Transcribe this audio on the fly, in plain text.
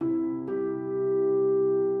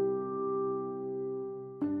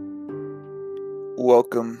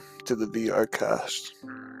Welcome to the VR Cast.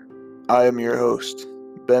 I am your host,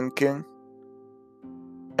 Ben King,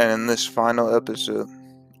 and in this final episode,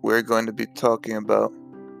 we're going to be talking about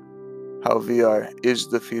how VR is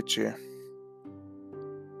the future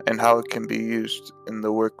and how it can be used in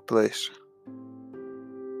the workplace.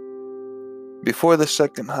 Before the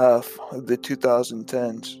second half of the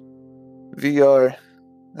 2010s, VR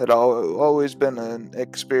had always been an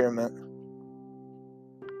experiment.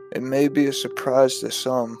 It may be a surprise to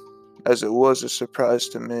some, as it was a surprise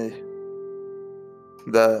to me,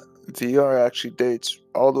 that VR actually dates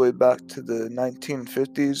all the way back to the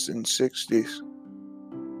 1950s and 60s.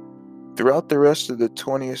 Throughout the rest of the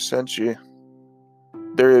 20th century,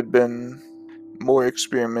 there had been more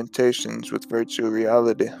experimentations with virtual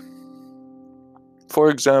reality. For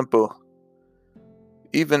example,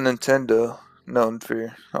 even Nintendo, known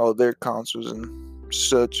for all their consoles and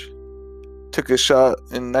such, took a shot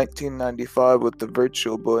in 1995 with the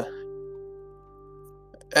Virtual Boy.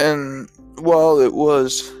 And while it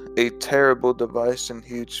was a terrible device and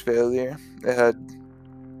huge failure, it had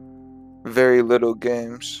very little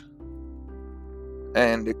games,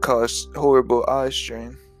 and it caused horrible eye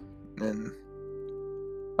strain, and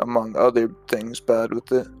among other things bad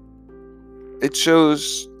with it. It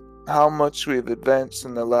shows how much we've advanced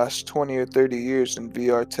in the last 20 or 30 years in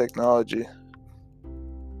VR technology.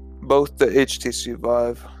 Both the HTC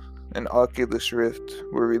Vive and Oculus Rift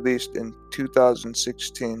were released in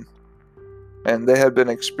 2016, and they had been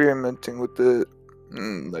experimenting with it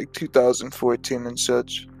in 2014 and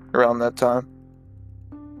such, around that time.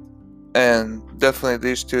 And definitely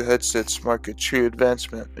these two headsets mark a true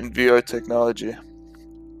advancement in VR technology.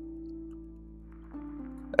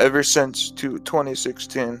 Ever since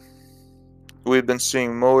 2016, we've been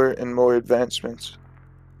seeing more and more advancements.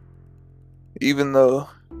 Even though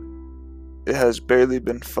it has barely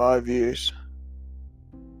been 5 years,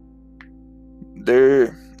 there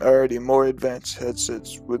are already more advanced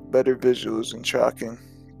headsets with better visuals and tracking,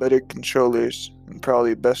 better controllers, and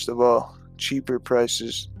probably best of all, cheaper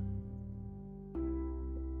prices,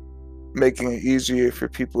 making it easier for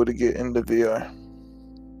people to get into VR.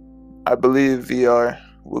 I believe VR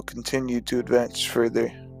will continue to advance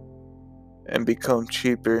further and become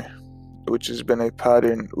cheaper, which has been a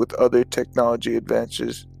pattern with other technology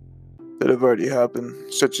advances that have already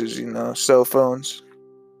happened, such as, cell phones,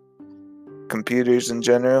 computers in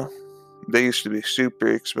general. They used to be super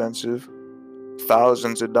expensive,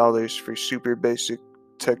 thousands of dollars for super basic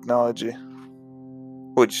technology,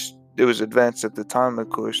 which it was advanced at the time,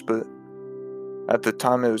 of course, but at the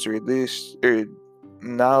time it was released, or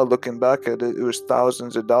now looking back at it, it was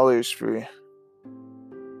thousands of dollars for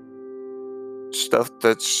stuff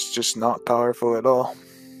that's just not powerful at all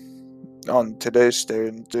on today's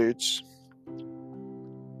standards.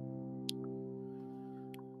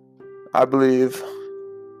 I believe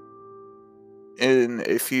in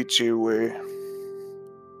a future where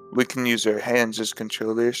we can use our hands as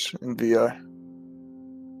controllers in VR,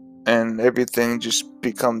 and everything just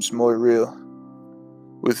becomes more real,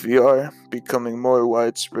 with VR becoming more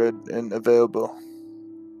widespread and available.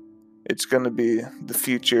 It's going to be the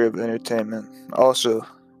future of entertainment. Also,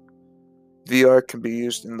 VR can be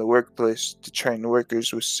used in the workplace to train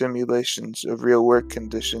workers with simulations of real work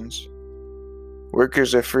conditions.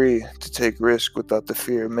 Workers are free to take risks without the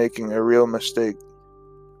fear of making a real mistake.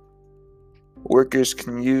 Workers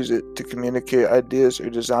can use it to communicate ideas or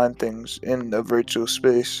design things in a virtual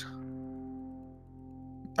space.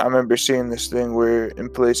 I remember seeing this thing where in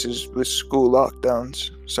places with school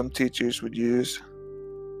lockdowns, some teachers would use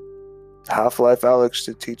Half-Life Alyx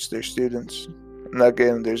to teach their students. In that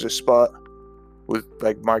game, there's a spot with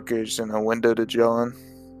markers and a window to draw in.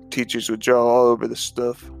 Teachers would draw all over the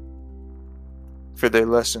stuff for their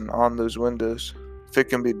lesson on those windows. If it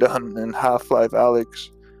can be done in Half-Life Alyx,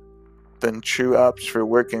 then true apps for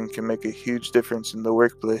working can make a huge difference in the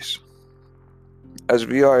workplace. As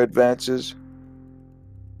VR advances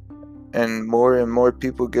and more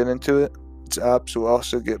people get into it, its apps will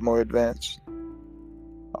also get more advanced.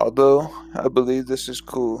 Although I believe this is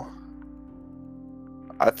cool,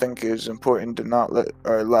 I think it is important to not let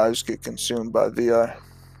our lives get consumed by VR.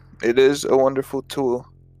 It is a wonderful tool,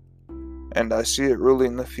 and I see it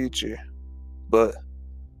ruling the future, but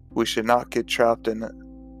we should not get trapped in it.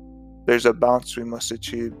 There's a balance we must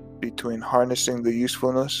achieve between harnessing the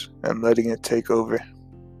usefulness and letting it take over.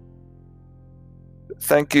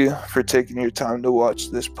 Thank you for taking your time to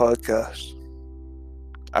watch this podcast.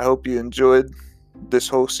 I hope you enjoyed this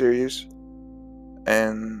whole series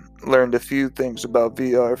and learned a few things about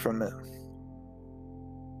VR from it.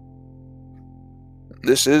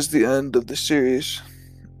 This is the end of the series,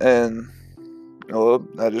 and Well,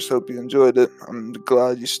 I just hope you enjoyed it. I'm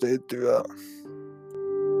glad you stayed throughout.